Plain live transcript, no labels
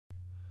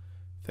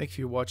Thank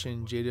you for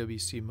watching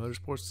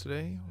JWCMotorsports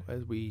today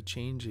as we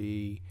change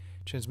a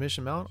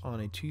transmission mount on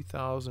a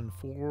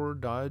 2004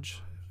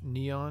 Dodge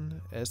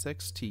Neon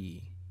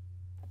SXT.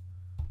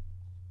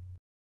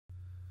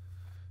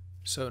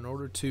 So in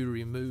order to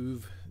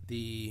remove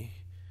the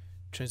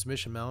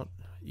transmission mount,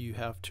 you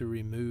have to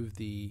remove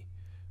the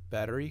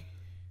battery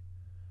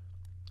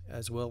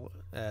as well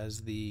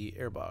as the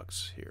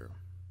airbox here.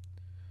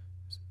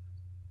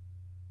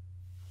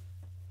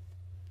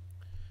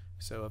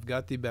 So I've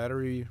got the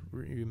battery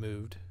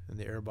removed and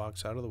the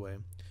airbox out of the way.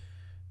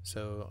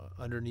 So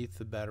underneath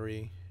the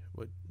battery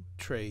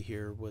tray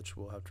here, which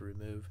we'll have to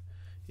remove,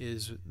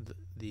 is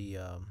the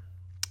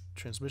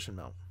transmission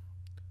mount.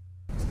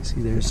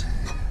 See, there's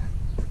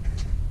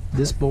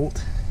this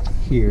bolt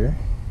here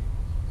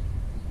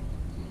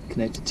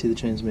connected to the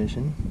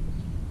transmission,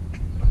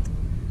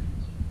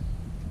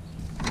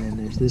 and then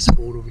there's this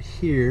bolt over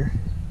here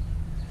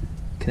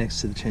connects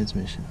to the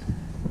transmission.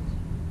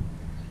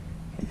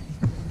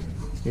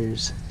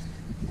 Here's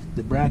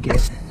the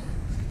bracket,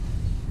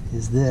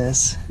 is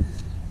this,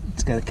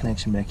 it's got a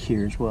connection back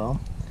here as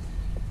well,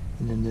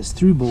 and then this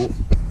through bolt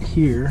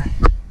here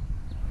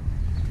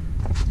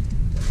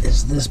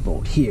is this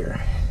bolt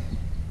here.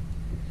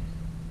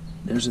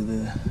 Those are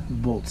the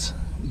bolts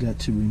we got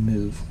to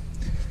remove.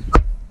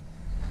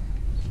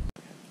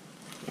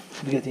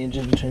 We got the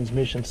engine and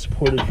transmission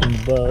supported from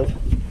above.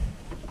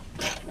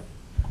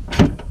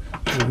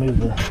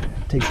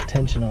 Take the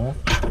tension off.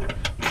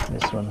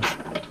 This one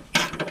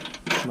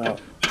come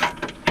out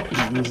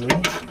pretty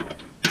easily.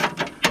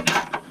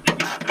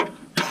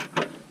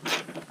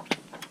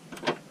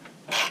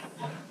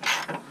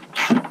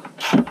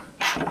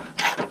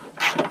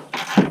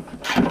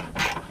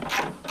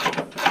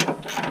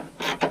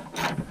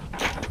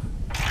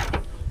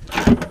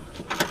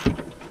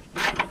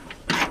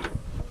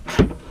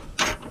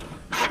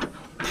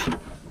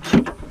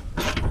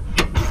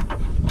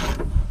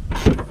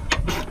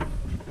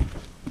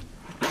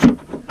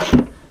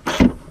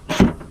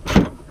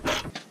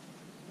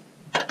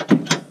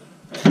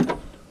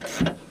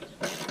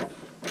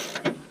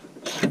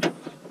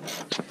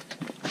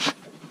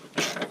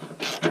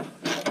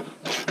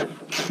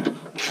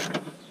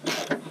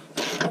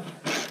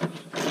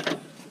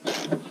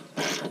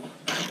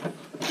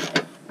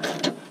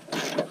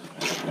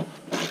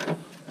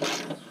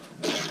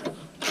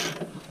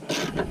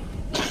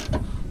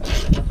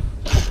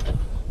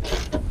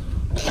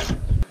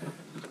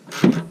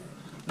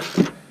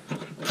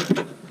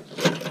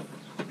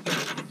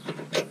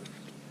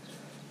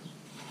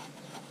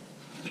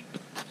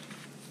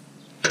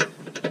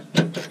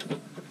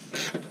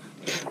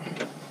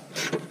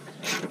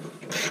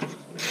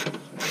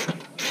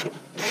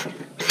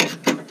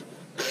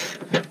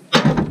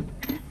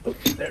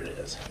 There it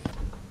is.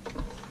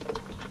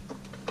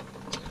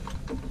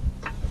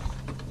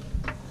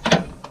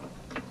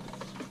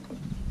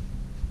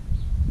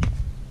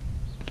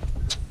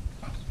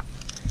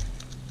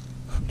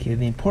 Okay,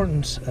 the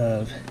importance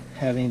of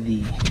having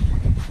the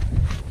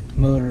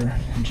motor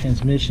and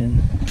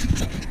transmission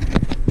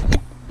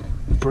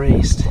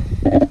braced.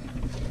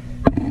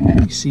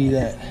 You see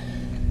that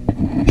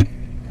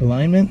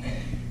alignment?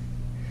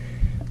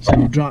 So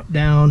it'll drop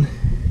down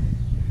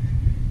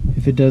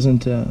if it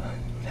doesn't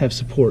have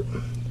support.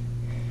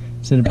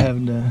 Instead of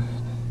having to a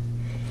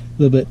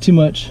little bit too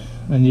much,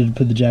 I needed to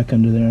put the jack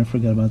under there. I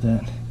forgot about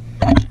that.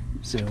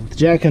 So with the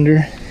jack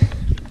under,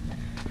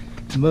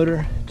 the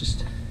motor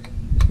just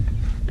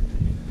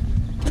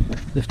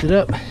lift it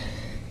up.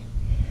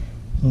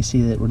 You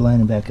see that we're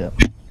lining back up.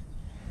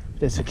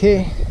 That's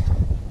okay.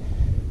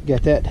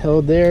 Got that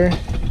held there.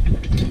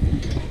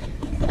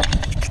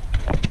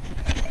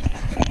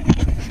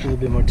 A little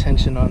bit more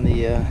tension on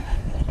the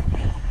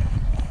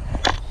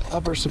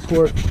upper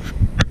support,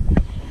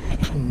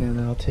 and then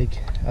I'll take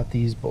out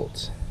these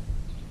bolts.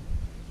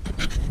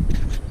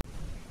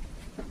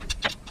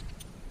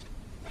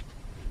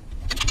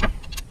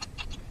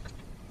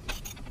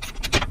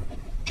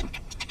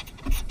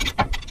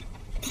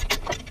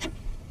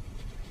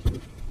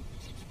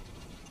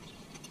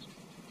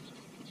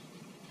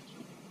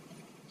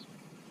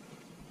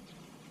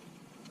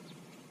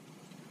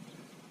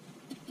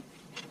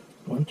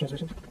 One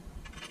transmission,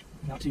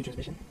 now two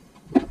transmission.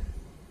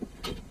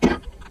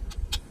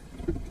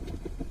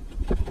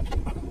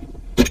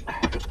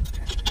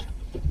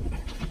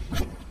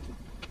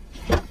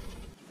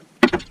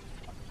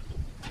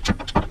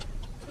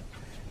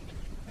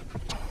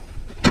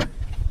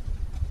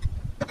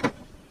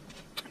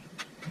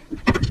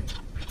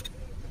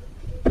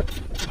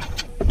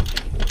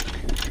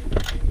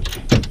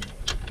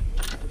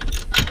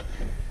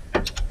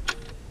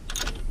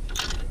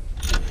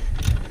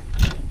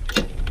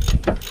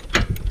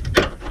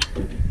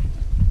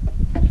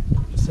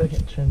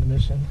 Second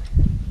transmission,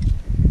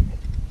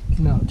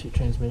 now two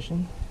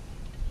transmission.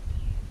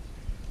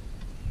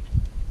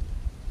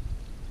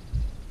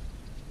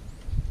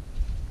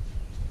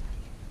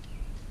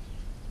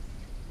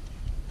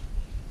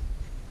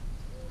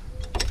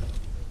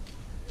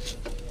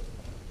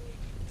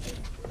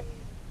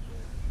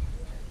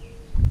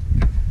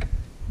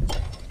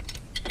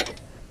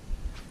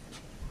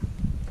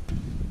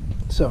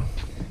 So,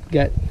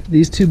 got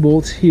these 2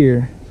 bolts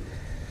here,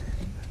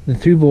 the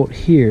 3-bolt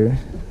here,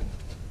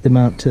 the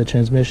mount to the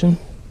transmission.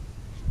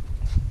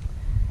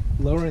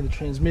 Lowering the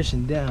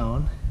transmission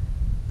down.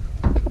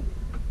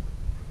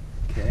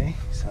 Okay,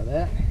 saw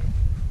that.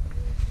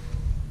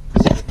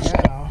 So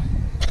now,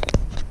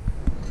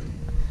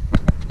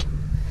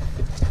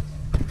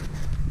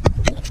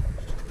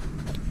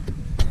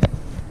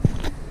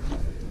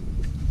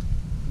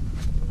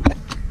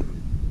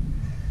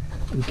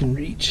 we can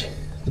reach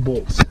the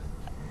bolts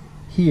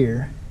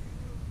here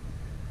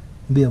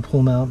and be able to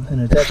pull them out,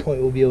 and at that point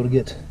we'll be able to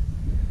get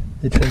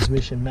the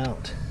transmission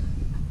mount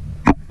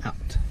out.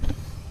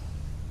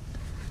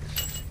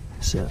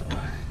 So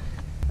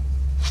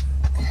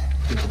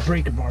get the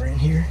breaker bar in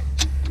here,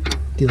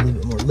 get a little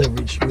bit more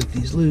leverage with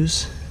these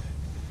loose.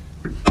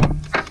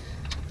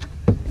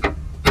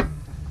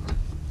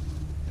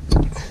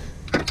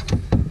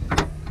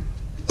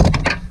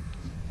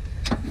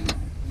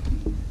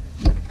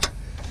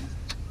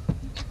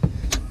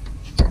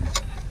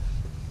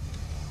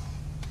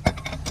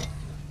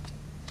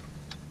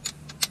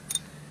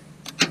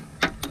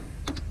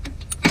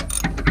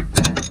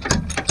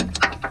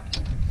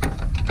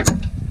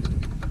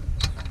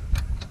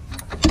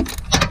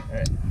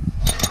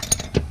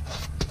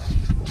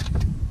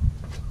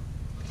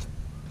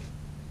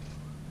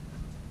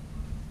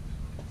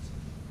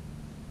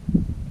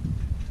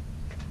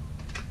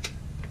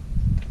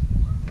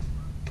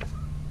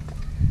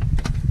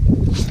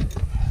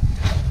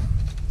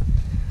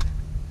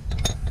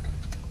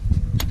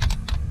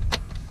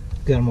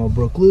 Got them all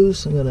broke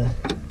loose. I'm gonna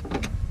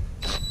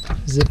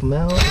zip them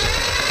out.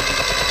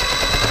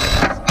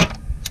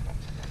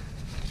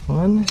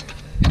 1,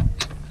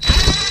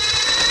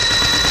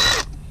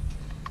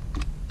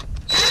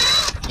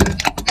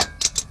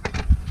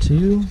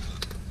 2,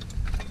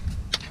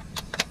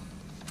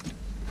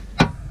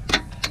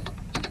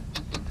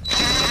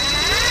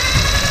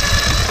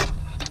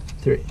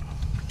 3.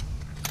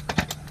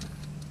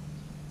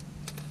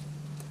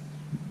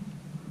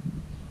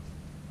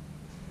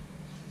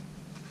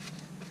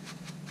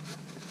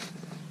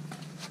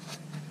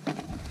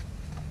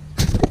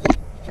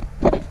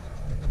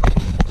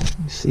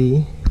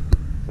 See,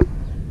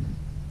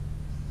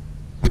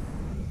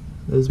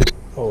 those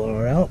all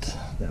are out.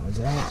 That one's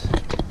out.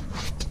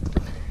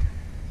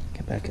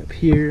 Get back up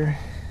here.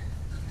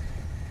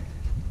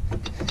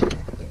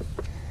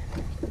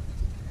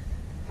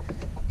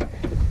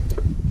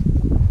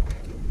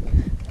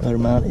 Motor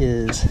mount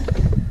is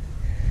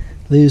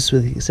loose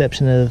with the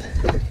exception of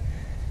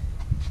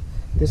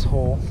this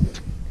hole.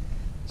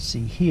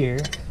 See here,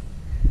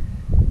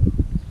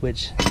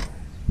 which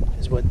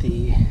is what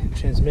the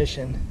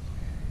transmission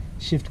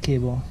shift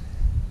cable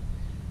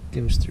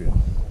goes through.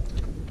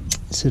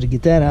 So to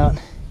get that out,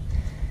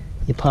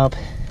 you pop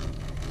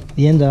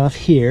the end off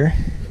here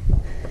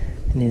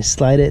and you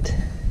slide it,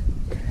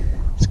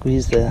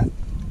 squeeze the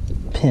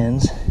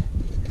pins,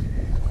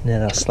 and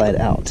then it'll slide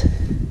out.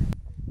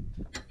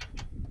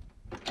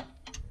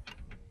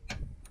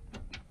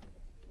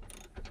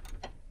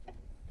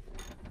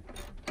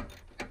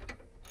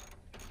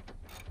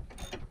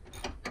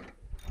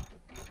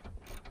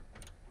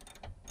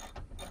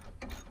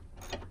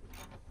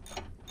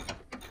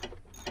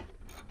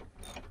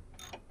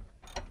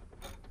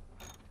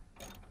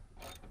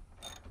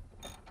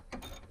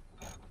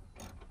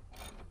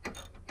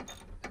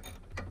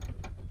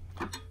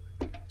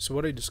 So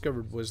what I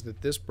discovered was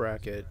that this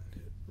bracket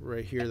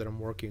right here that I'm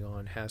working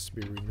on has to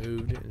be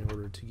removed in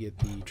order to get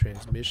the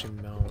transmission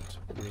mount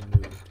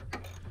removed.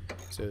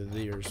 So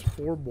there's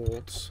 4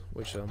 bolts,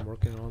 which I'm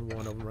working on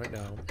one of them right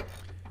now,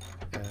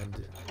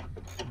 and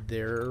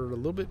they're a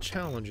little bit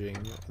challenging,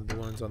 the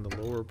ones on the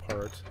lower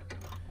part,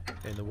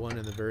 and the one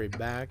in the very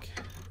back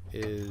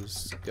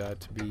is got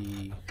to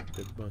be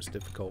the most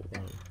difficult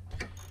one.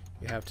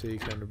 You have to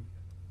kind of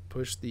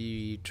push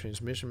the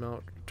transmission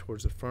mount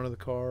towards the front of the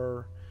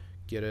car,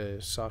 get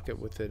a socket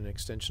with an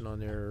extension on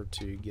there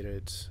to get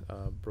it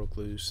broke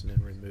loose and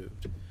then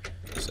removed.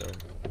 So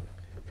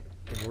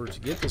in order to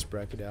get this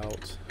bracket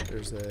out,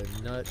 there's a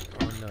nut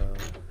on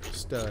a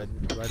stud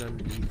right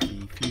underneath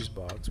the fuse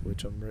box,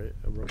 which I'm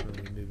working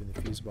on removing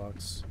the fuse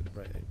box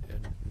right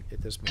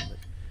at this moment,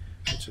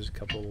 which is a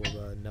couple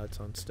of nuts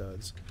on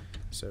studs.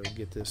 So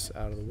get this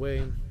out of the way,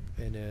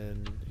 and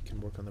then you can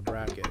work on the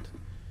bracket.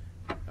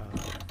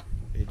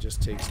 It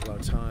just takes a lot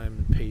of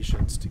time and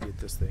patience to get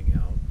this thing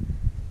out.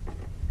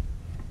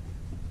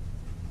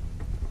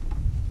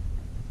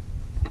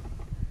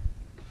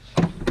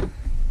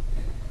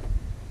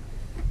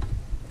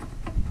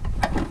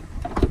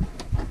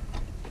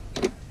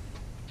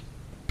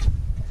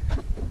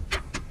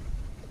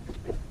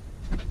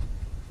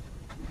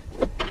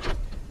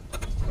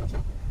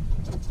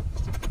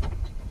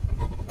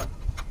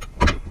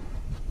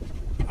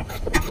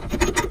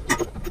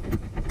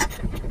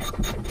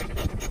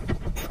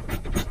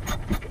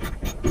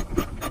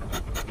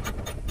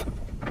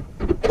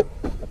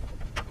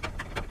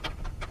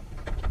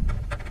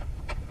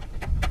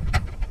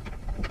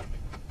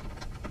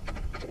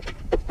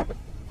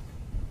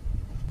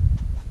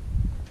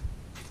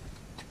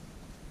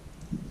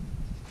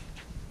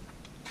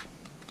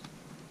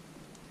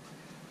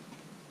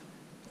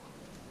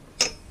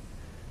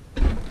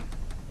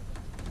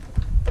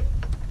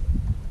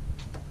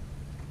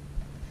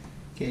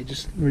 Okay,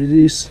 just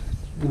release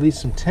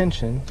some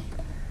tension.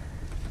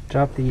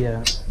 Drop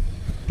the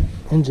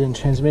engine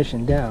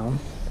transmission down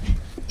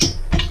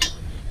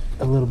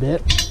a little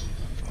bit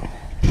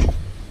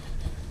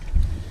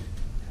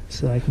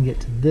so I can get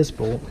to this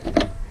bolt.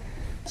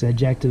 So I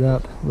jacked it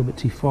up a little bit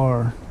too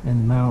far and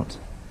the mount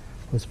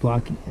was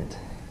blocking it.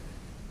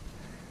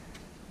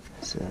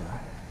 So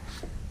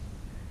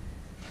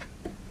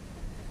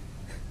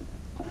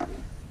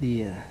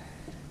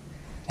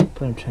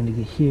what I'm trying to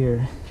get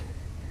here,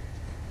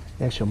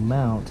 the actual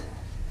mount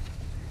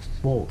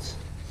bolts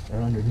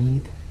are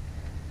underneath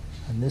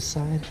on this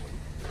side.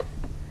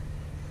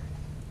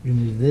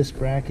 Remove this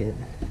bracket.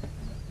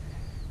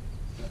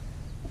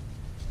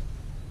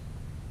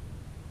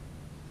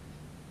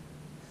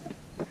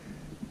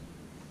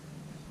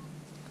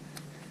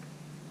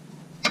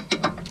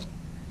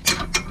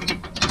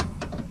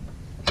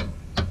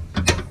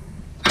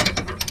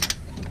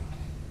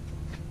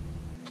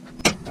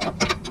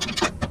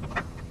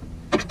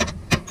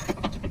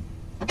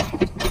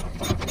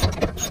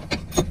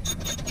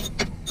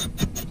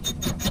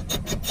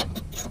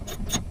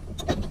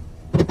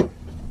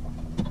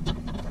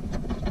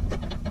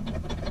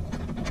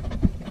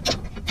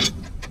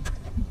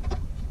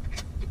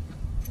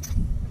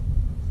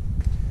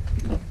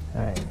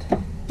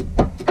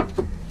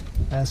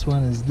 Last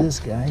one is this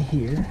guy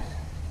here,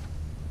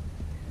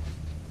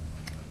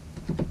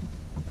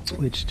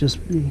 which just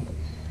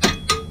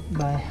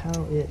by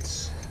how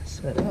it's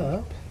set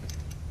up,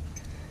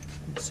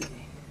 let's see,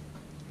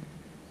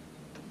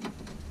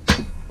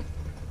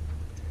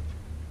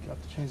 drop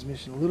the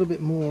transmission a little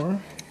bit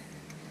more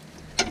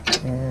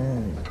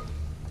and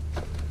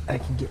I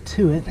can get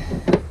to it.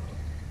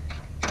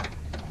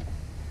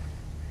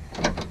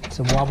 It's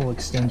a wobble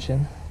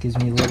extension, gives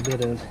me a little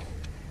bit of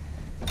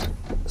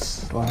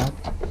slack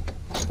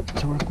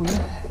to work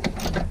with.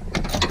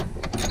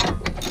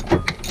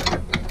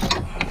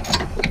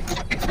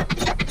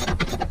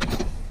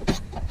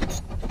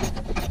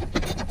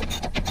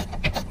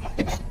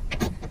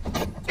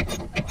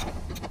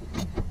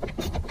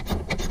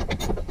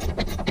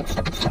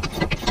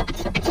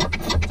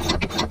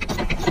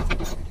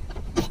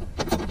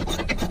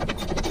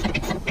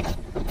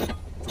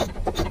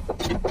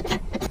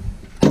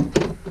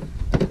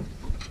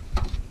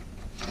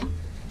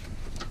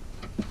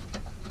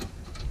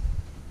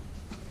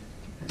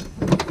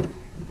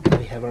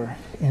 Have our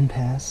end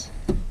pass.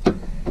 There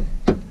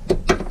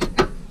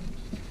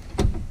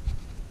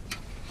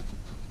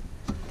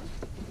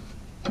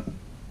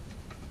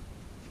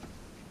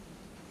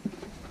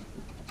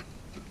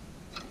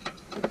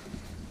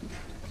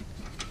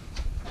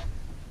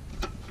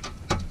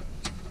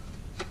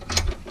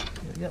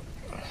we go.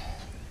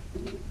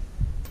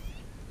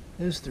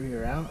 Those three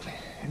are out.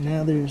 And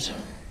now there's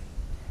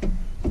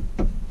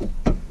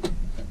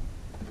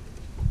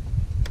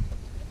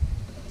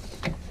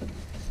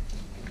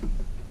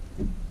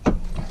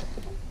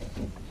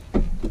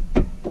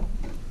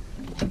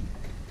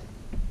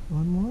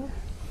one more.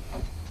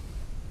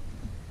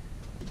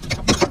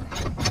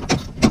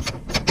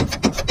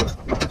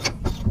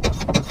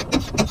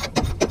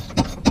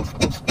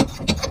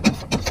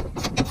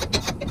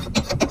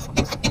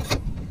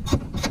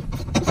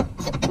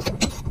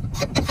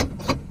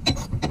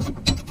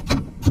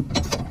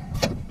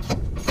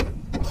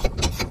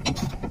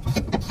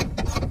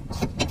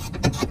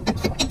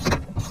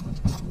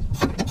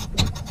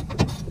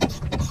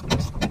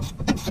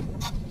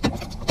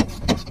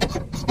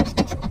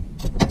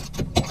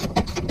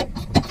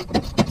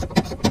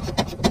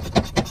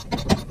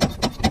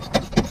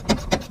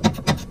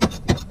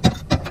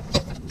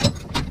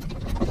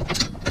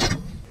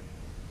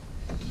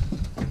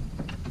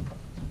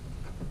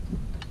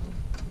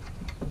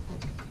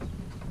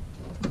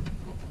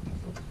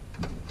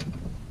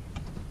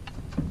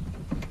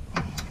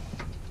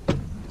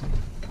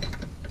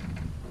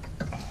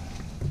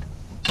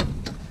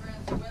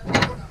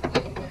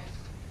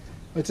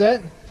 What's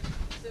that?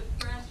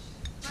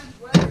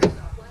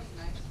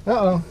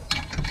 Uh-oh.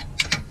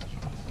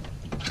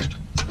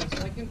 Just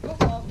like in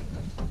football.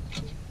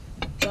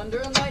 Thunder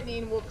and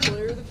lightning will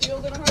clear the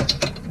field in a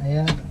heartbeat.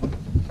 Yeah.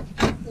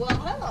 Well,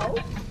 hello.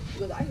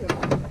 Good, I hear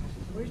Mom.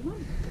 Where's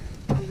Mom?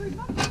 Where's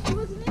Mom? She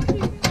wasn't in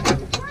here.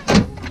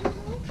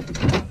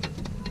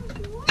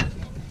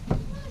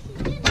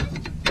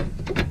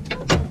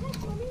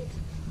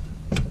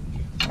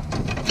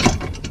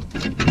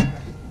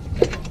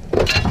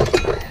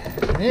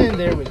 And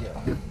there we go.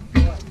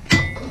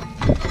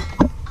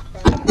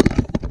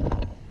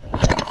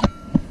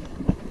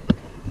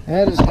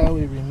 That is how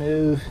we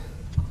remove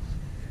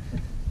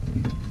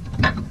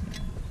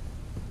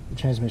the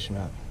transmission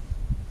mount.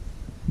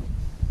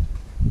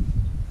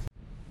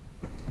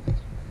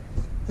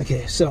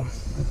 Okay, so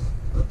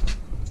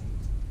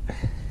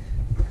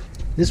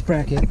this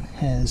bracket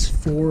has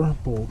 4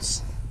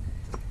 bolts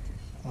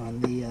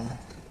on the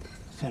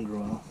fender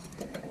oil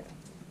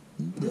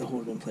that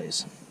hold it in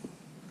place.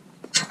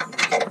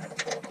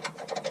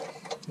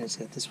 And it's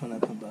got this one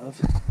up above,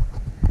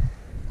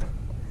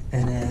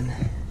 and then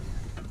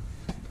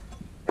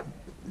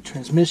the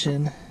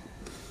transmission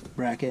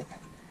bracket.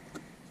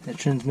 That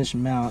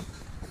transmission mount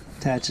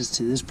attaches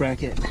to this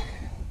bracket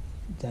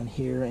down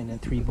here, and then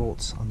 3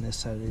 bolts on this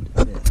side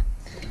of it.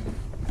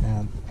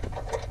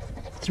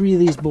 3 of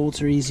these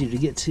bolts are easier to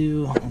get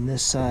to on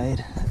this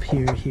side. Up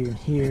here, here, and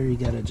here, you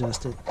got to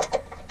adjust it.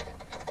 But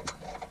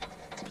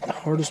the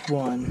hardest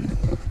one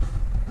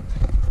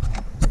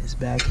is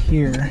back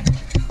here,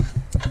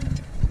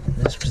 in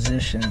this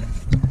position,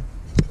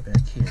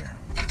 back here.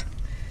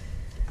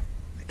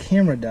 The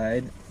camera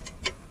died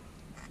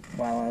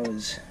while I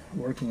was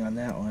working on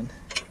that one.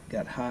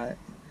 Got hot,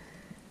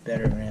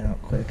 battery ran out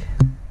quick,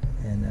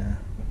 and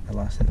I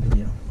lost that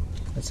video,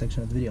 that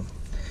section of the video.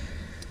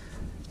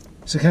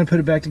 So I kind of put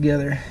it back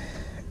together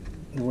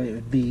the way it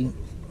would be,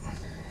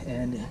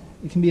 and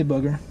it can be a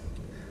bugger.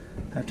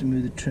 I have to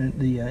move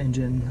the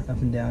engine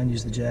up and down,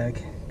 use the jack,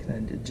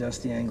 kind of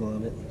adjust the angle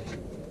of it.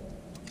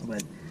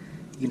 But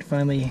you can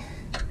finally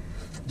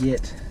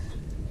get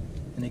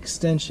an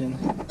extension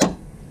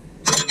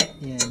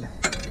in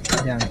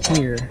down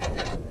here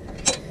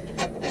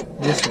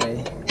this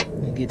way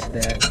and get to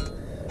that.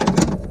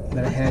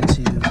 But I had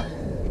to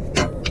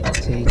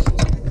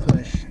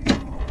push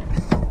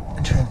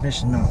the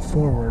transmission mount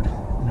forward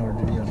in order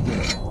to be able to get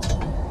it.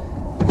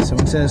 So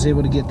once I was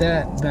able to get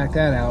that, back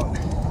that out,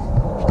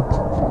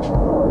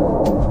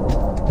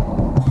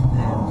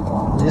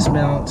 then this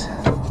mount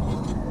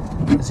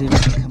is able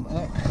to come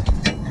up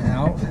and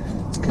out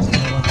because it's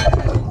no longer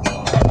driving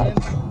in.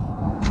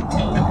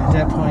 At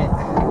that point,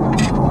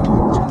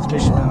 the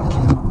transmission mount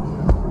came out.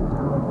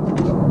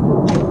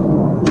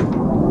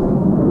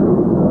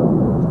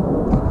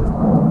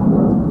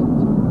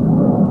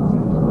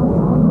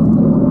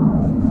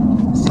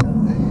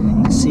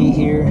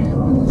 Here,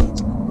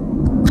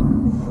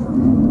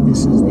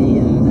 this is the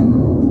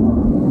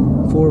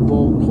 4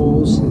 bolt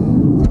holes.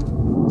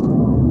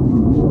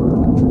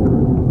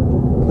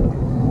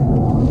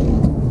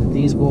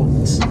 These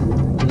bolts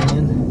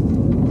in.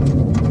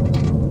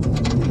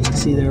 You can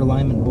see their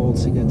alignment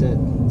bolts. You got that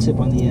tip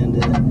on the end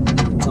to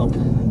help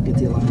get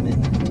the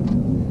alignment.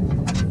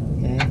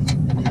 Okay,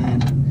 and then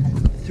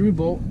the through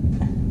bolt,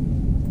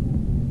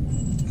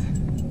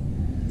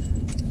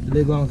 the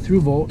big long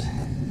through bolt,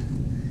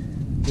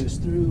 goes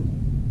through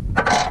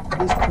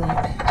this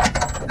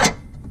point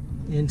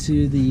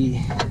into the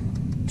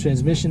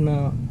transmission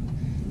mount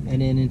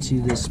and then into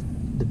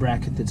the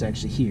bracket that's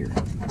actually here,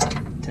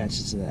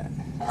 attaches to that.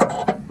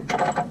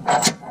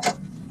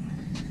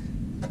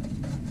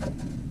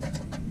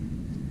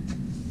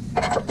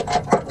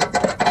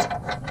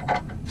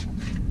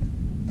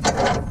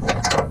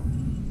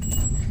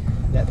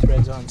 That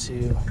threads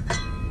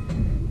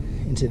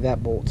into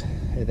that bolt,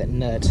 or that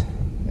nut,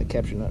 that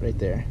capture nut right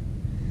there.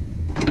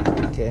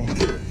 Okay,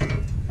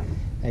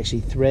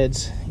 actually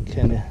threads, you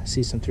kind of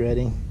see some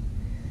threading,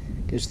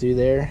 goes through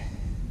there.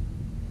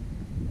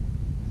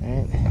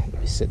 Alright, it'll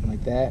be sitting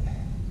like that.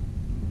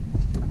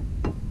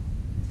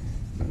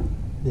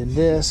 Then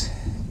this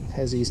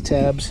has these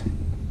tabs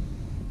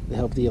to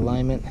help the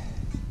alignment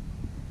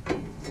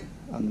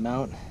on the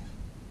mount.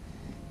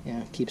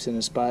 Yeah, keeps it in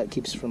a spot,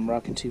 keeps it from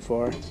rocking too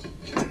far.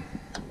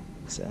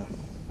 So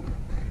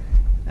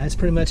that's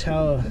pretty much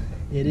how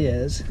it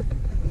is.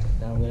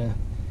 Now I'm gonna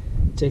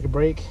take a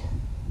break,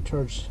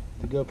 charge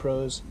the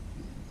GoPros,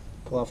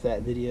 pull off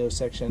that video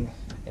section,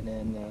 and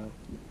then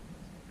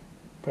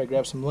probably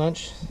grab some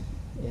lunch,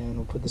 and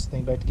we'll put this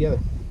thing back together.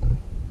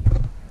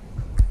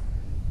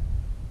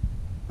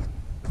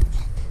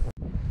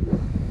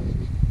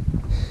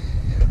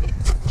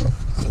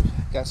 So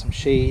got some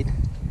shade.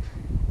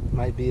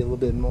 Might be a little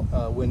bit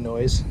more, wind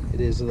noise.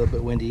 It is a little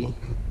bit windy,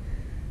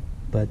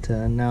 but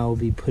now we'll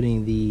be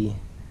putting the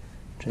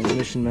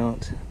transmission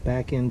mount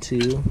back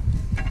into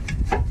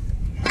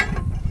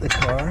the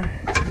car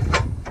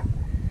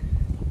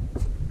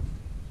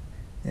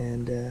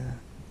and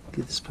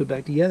get this put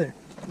back together.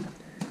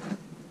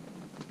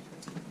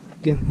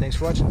 Again, thanks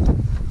for watching.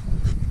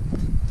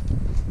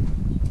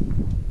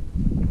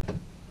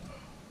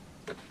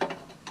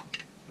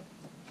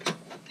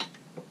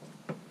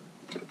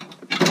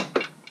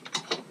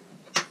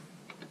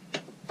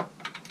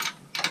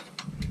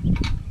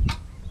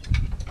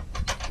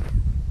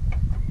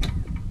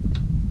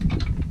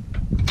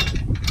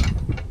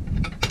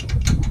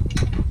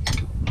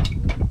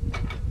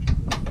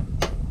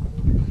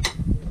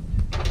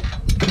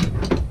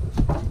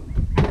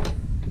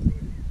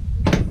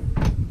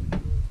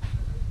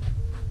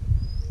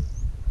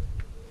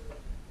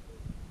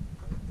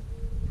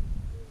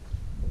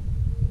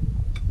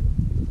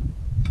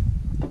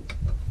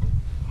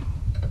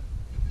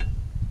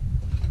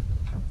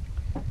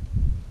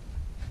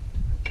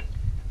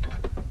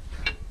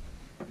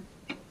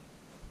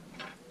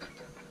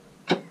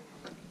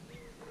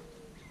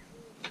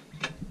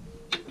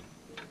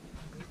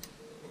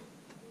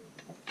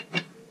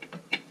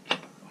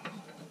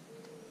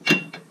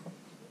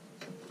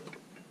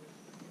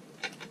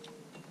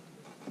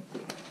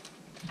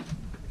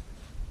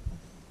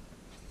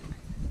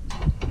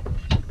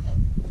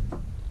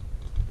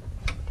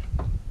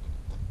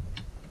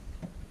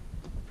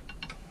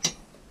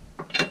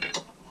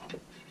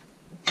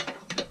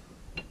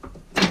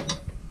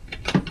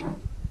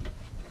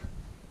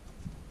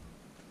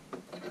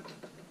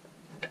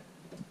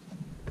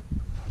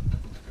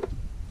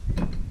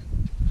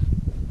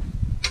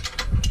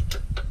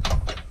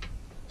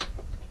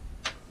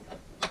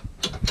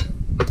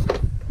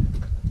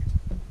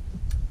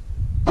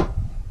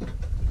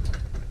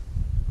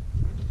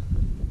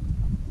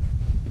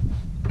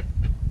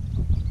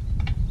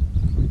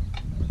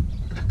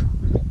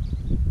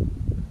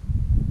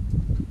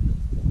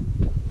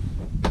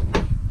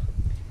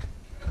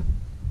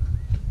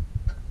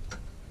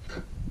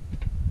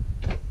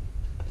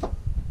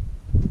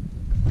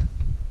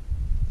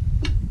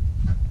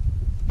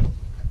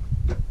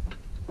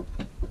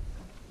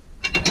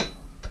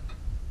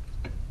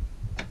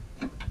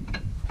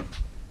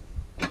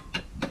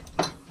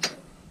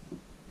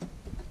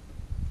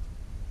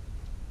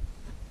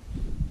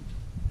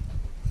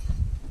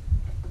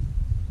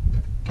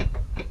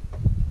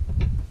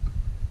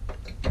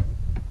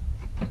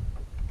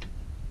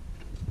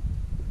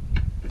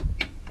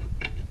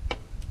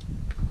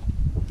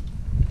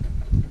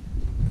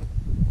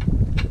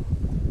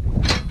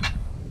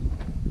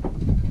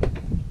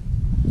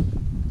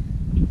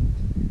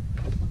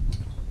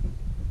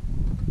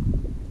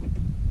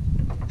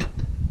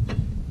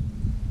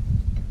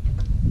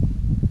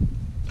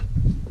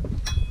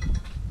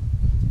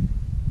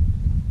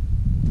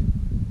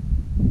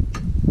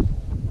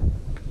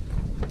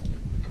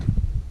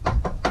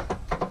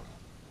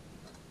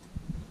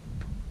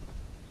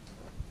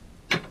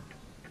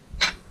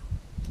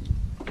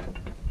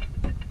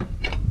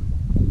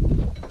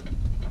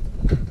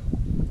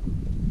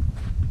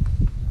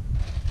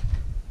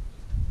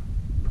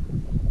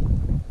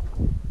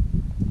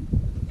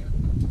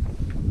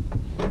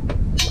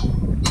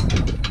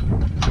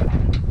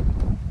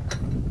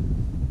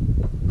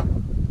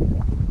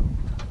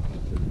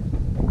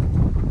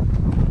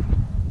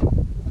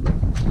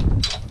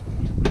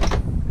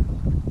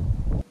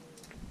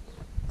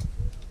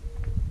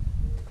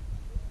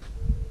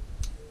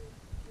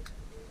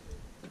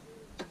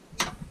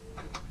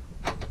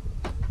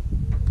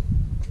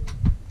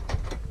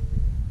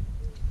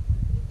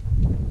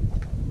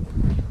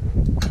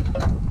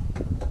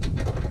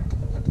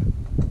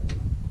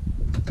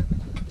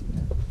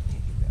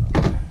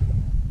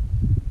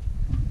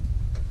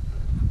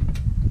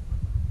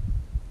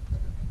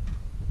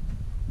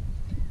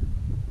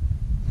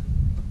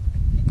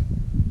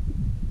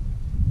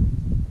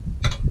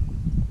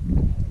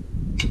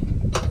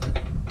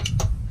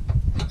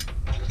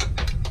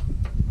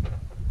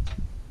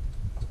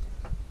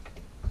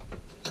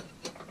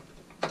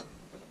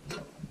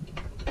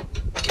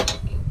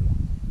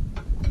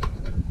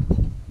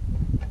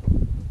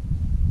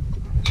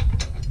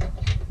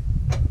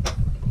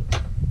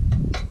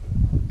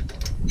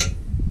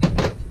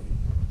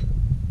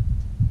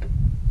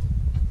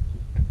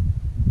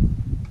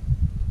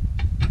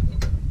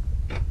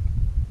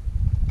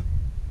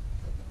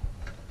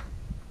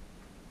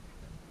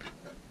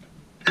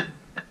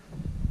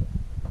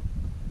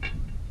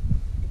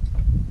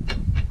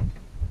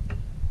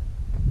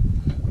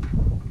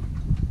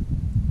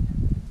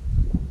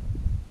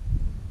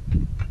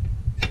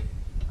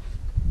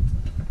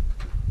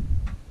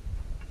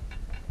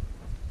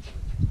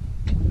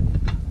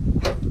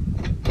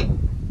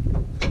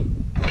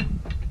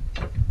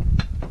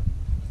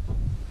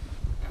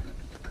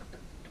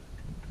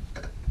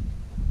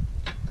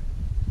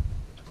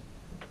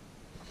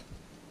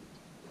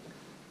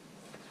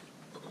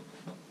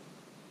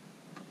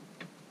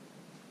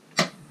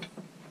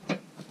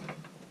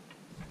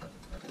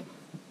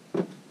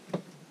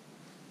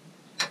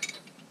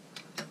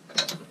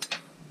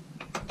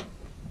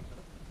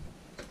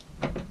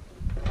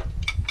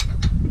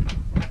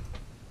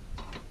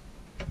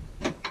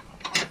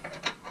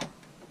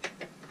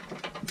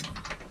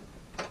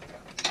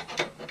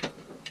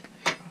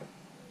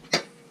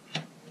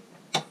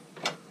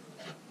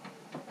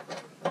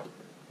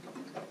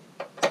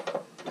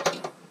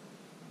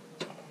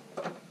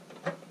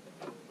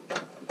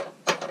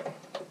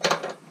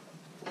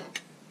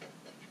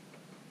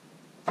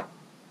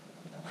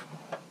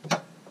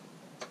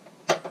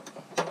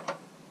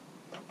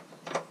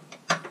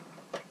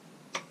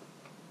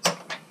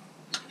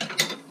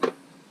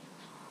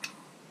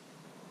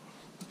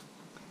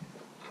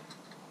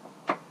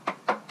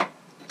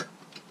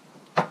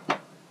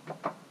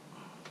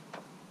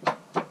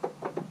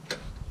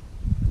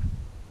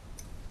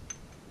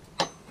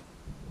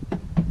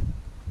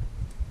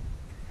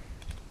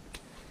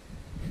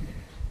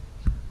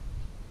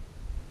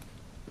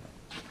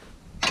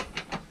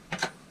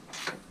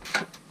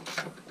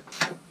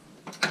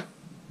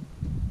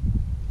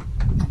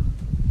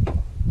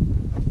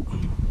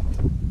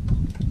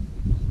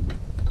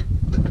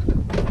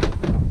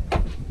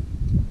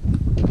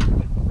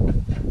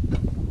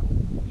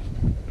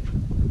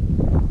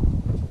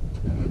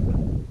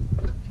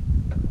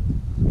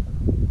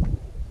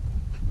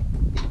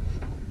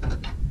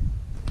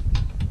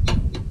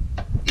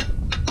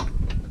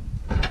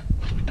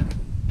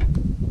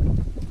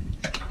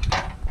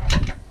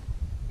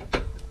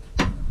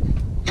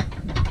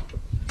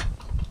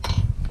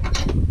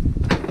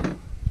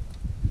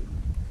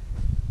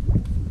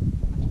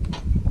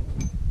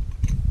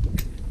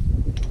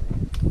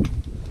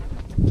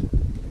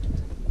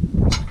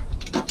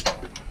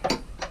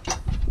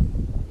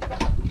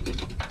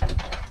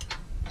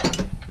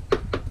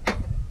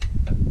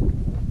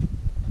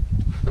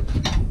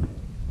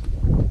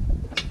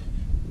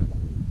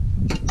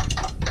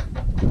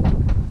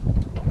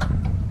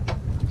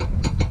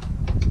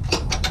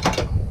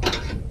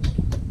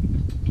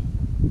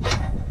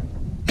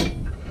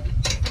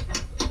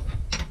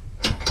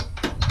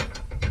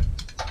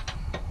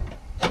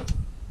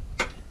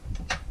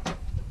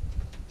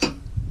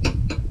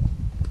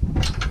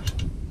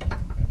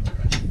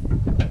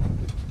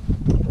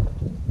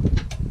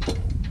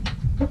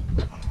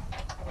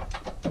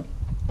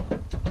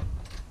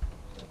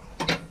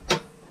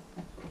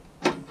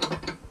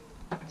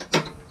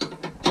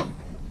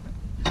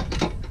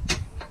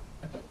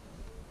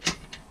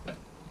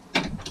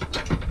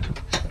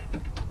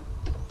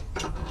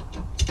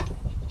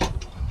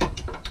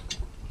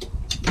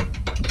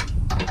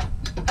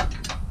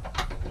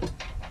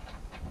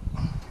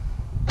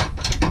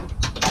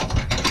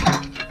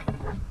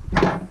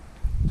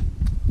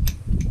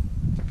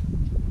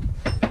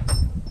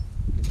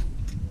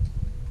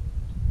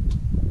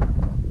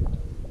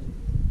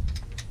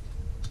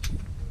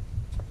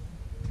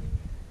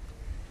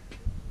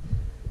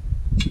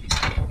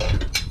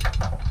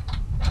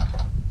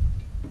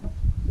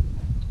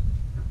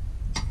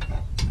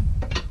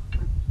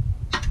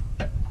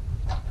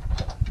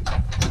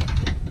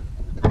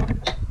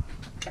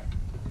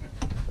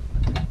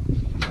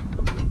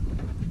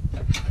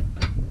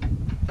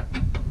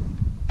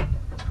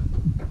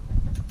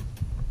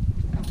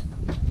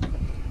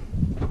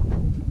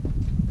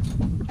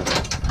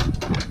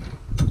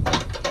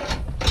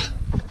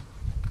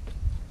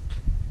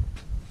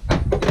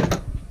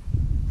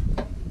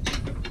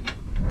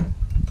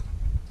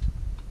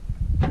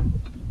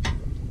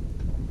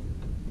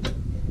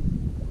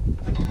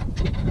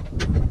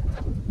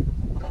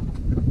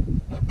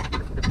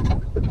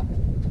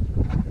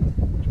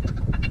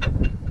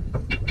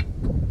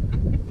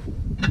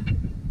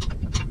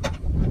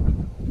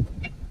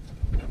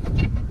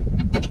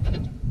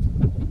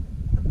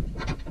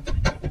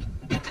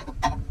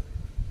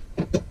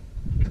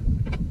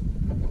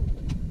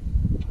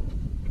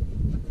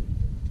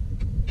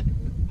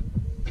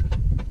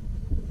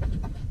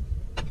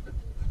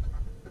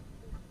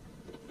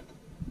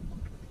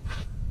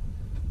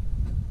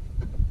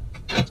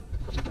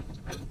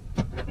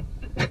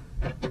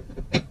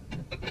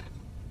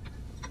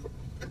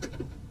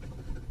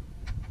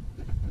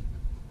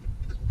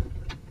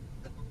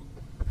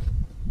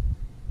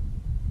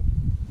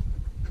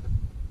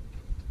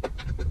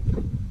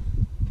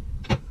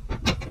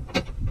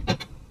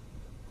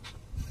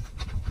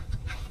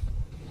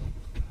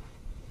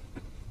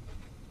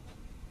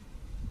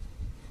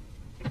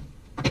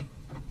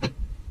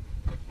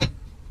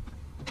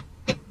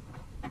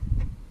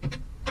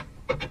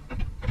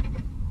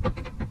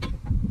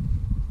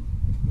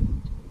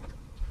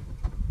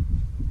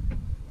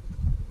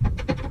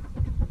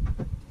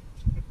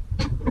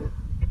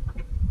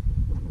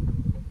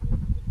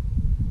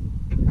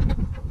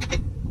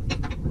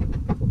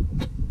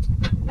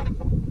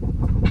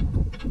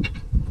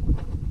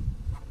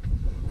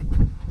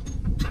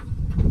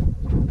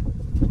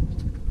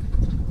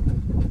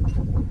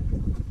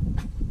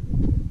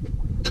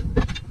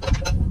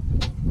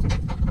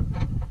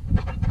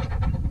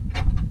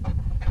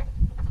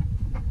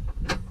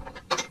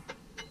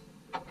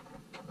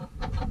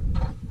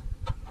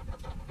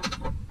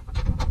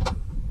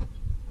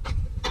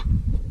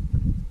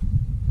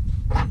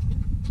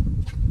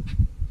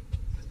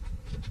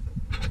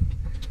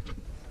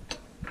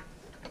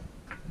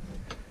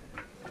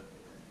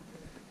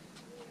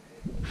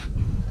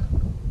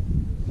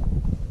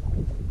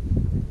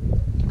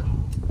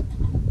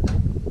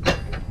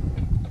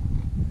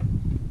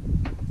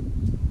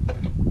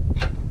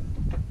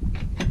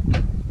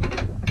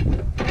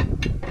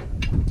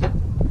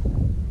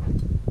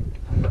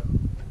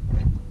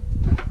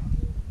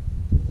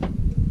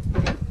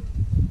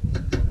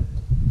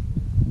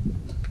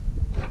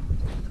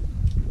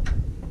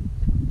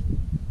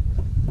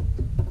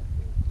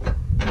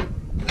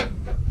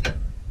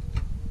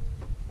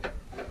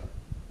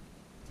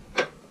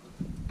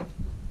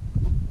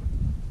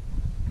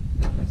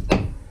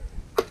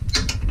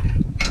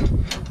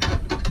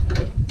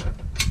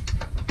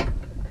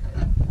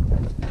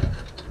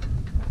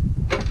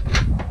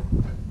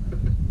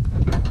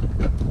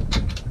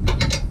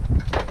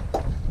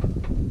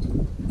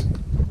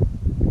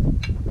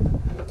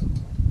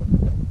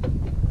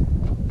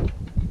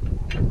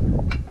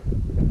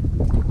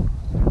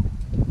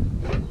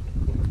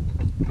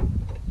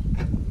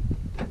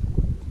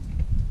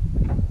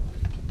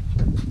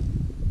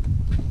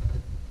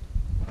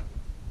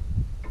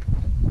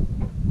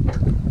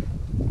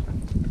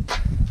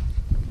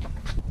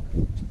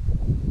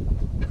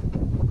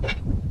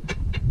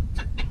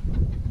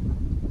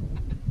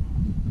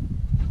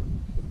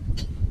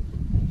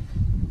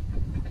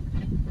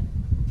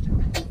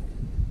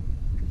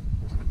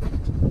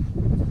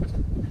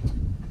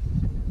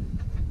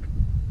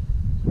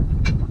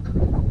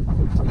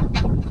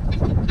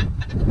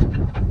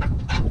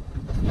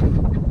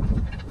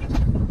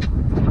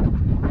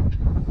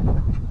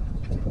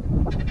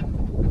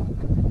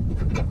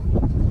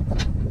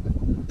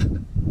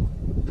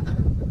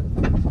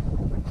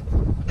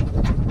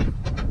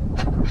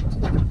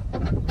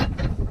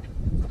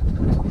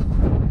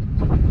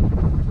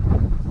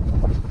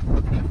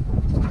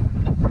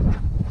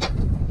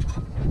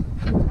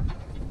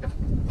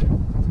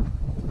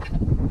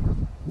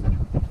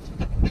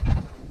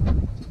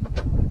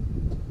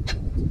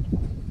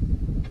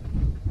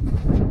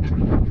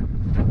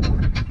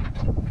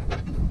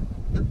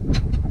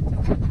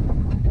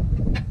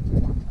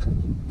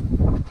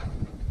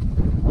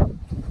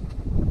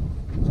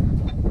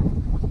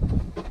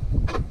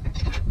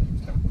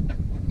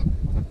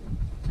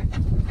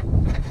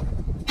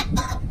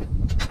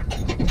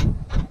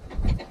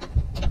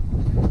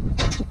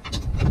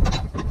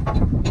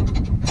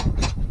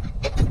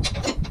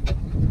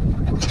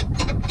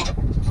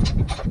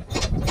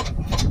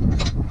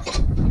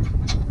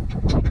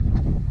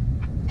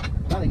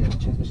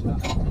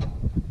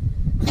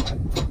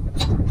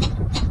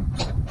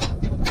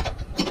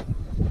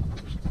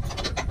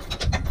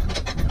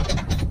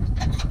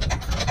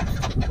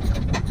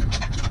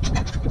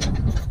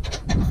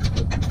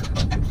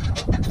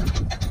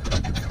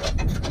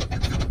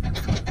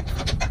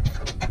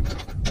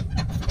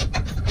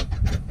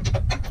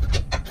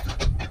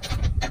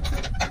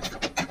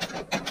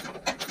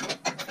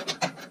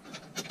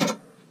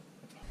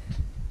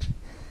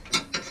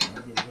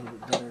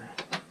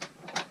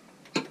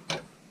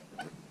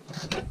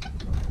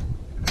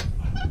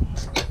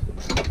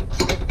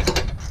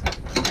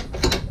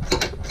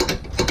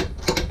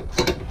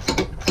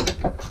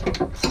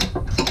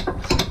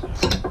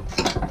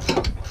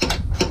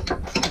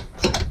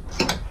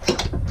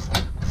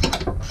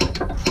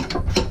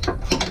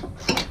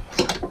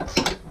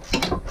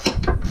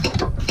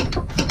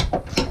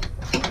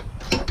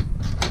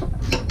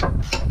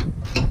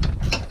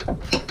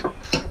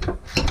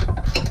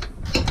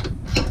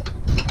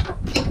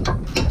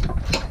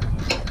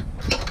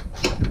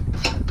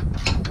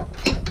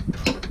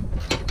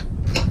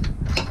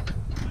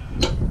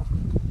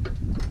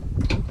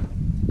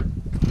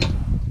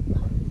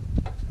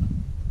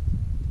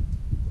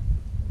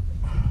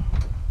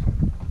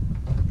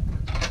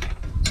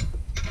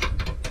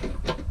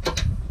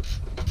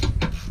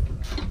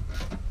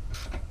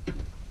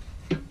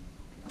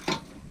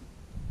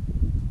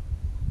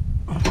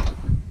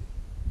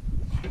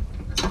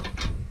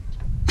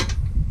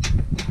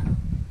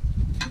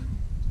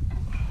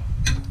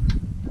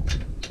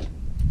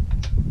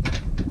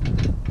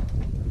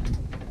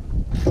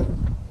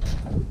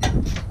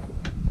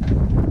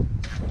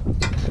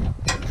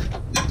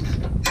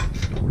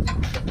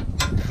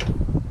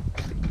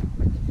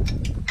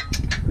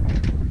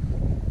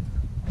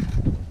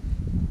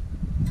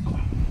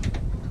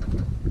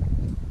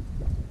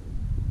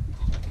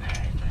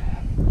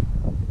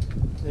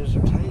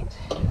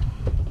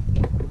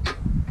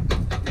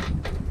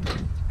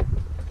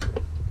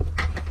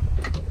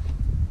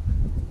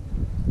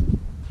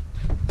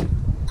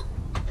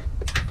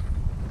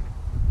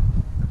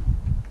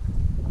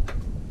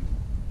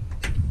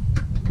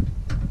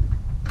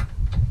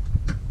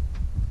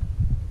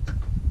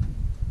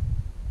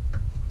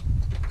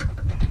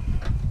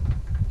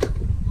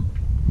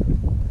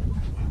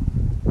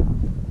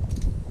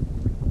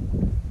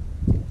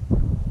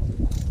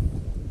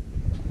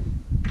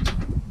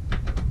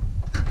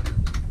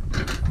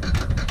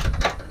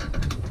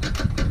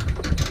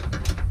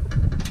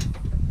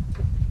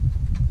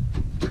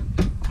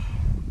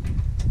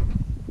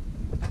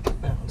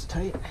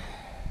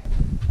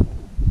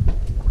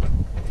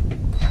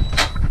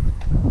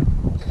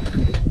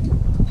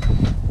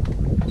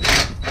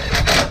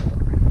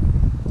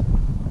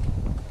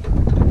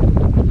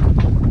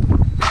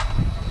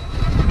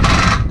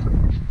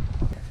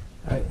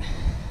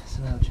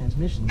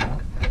 transmission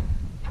mount.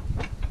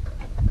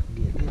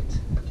 Get it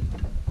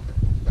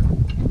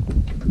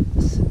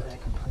set back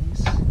in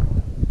place.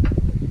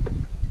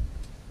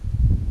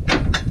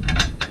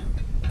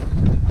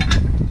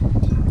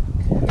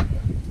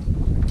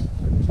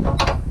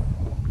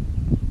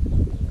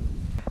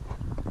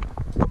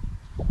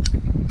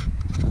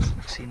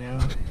 See now,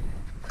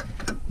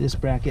 this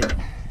bracket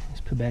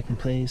is put back in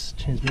place.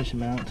 Transmission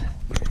mount.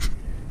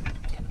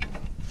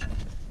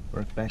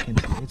 Work back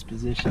into its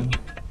position.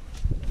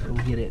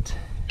 We'll get it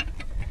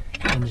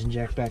engine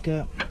jack back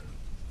up.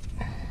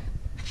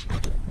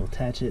 We'll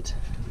attach it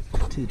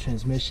to the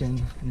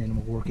transmission, and then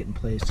we'll work it in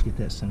place to get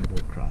that center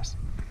bolt across.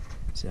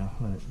 So I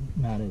want it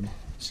mounted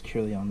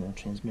securely on the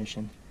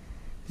transmission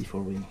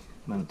before we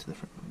mount it to the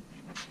front.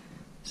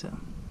 So,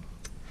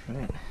 all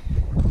right.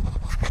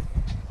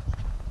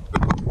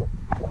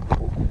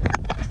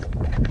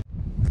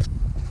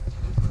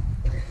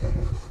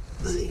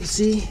 As you can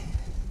see,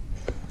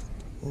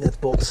 we got the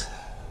bolts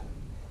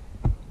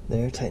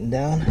there tightened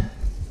down.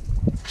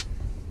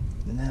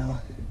 And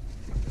now,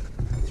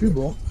 through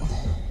bolt,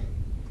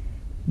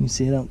 you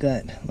see I don't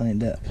got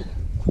lined up.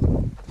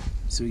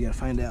 So we gotta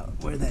find out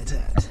where that's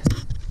at.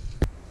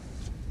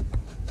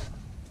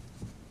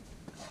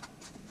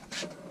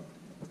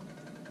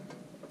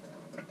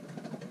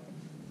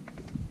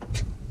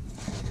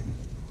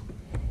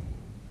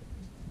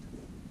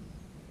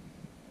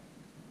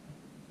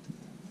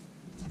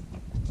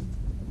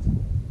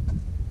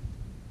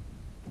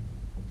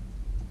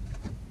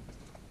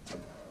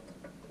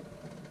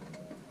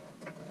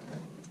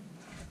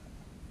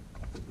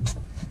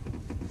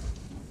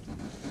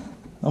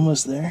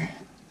 Almost there.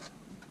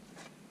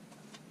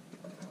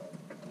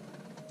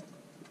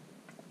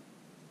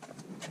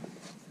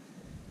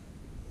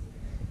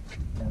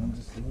 Down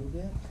just a little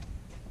bit.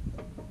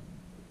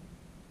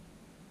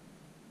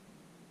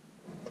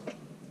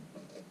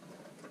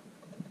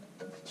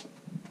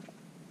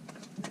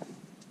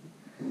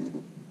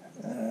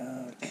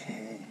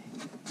 Okay.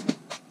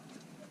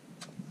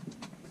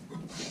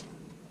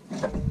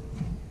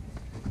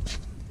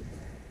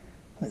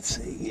 Let's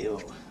see, go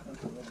up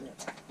a little bit.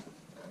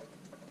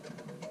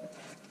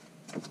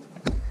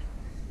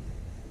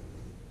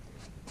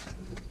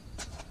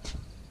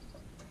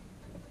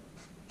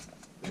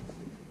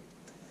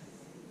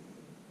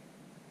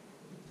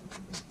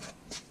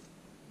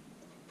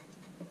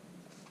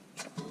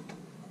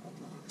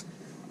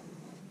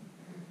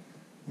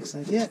 Looks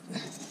like it.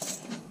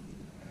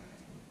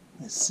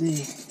 Let's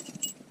see.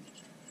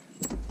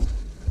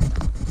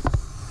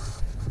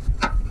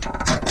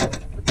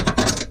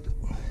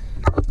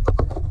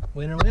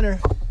 Winner, winner.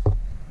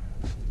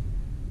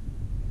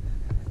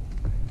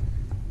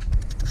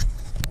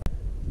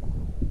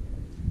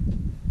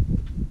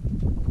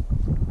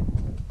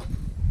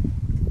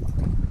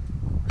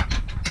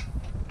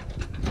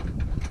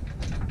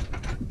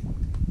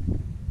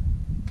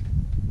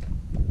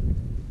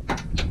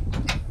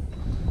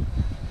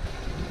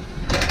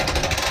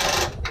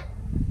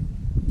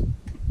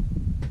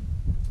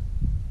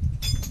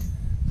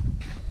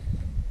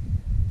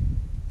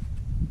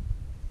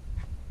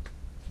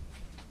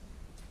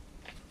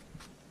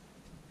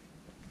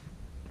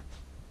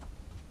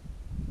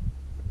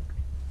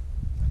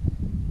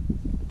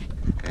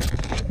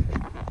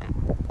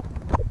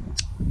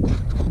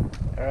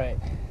 Alright,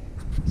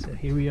 so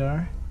here we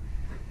are.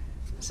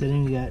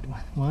 Sitting, we got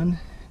 1,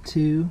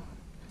 2,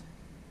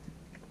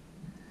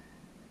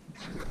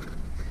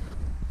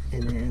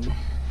 and then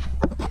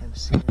kind of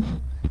see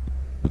them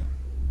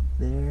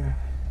there.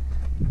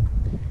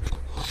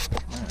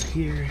 Come out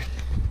here, you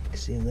can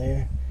see them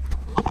there.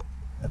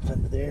 Up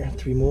under there,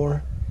 3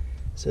 more.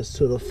 So it's a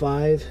total of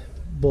 5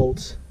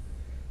 bolts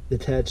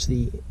that attach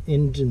the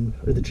engine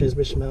or the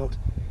transmission mount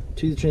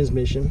to the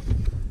transmission.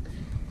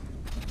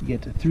 You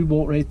get the through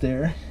bolt right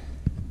there.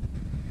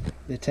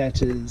 It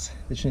attaches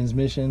the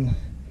transmission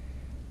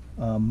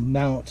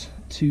mount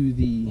to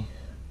the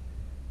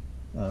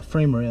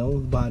frame rail,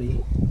 the body,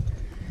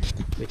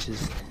 which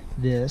is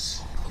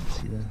this.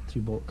 See the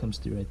through bolt comes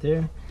through right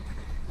there.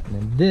 And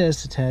then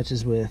this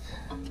attaches with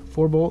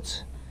 4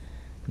 bolts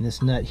and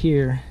this nut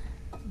here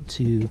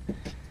to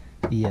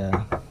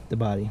the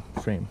body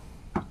frame.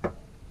 All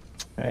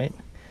right.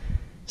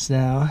 So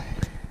now,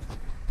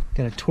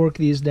 gotta torque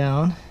these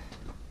down.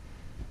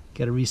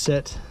 Got to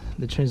reset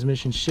the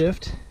transmission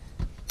shift.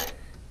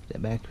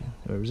 That back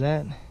where it was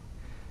at,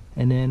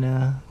 and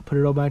then put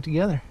it all back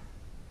together.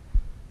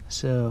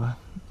 So,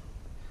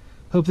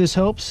 hope this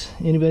helps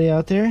anybody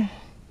out there.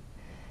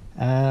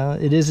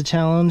 It is a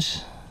challenge.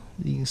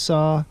 You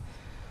saw.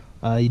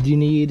 You do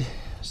need,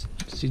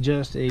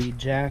 suggest a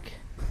jack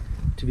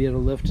to be able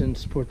to lift and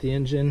support the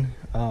engine.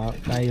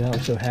 I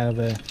also have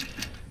a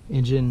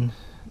engine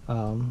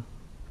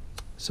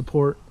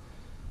support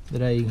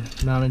that I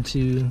mounted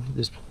to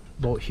this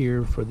bolt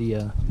here for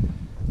the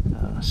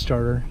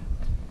starter,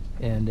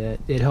 and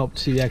it helped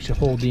to actually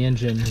hold the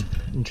engine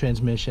and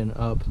transmission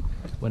up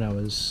when I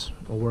was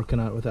working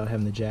on it without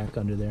having the jack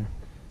under there.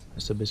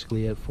 So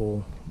basically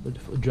the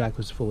jack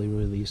was fully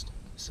released.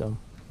 So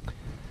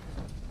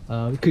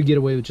We could get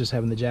away with just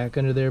having the jack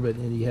under there, but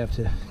you have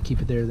to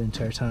keep it there the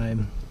entire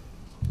time.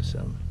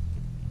 So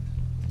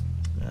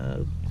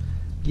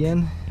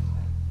again,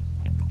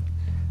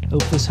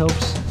 hope this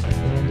helps,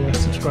 and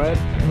subscribe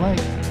and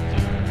like.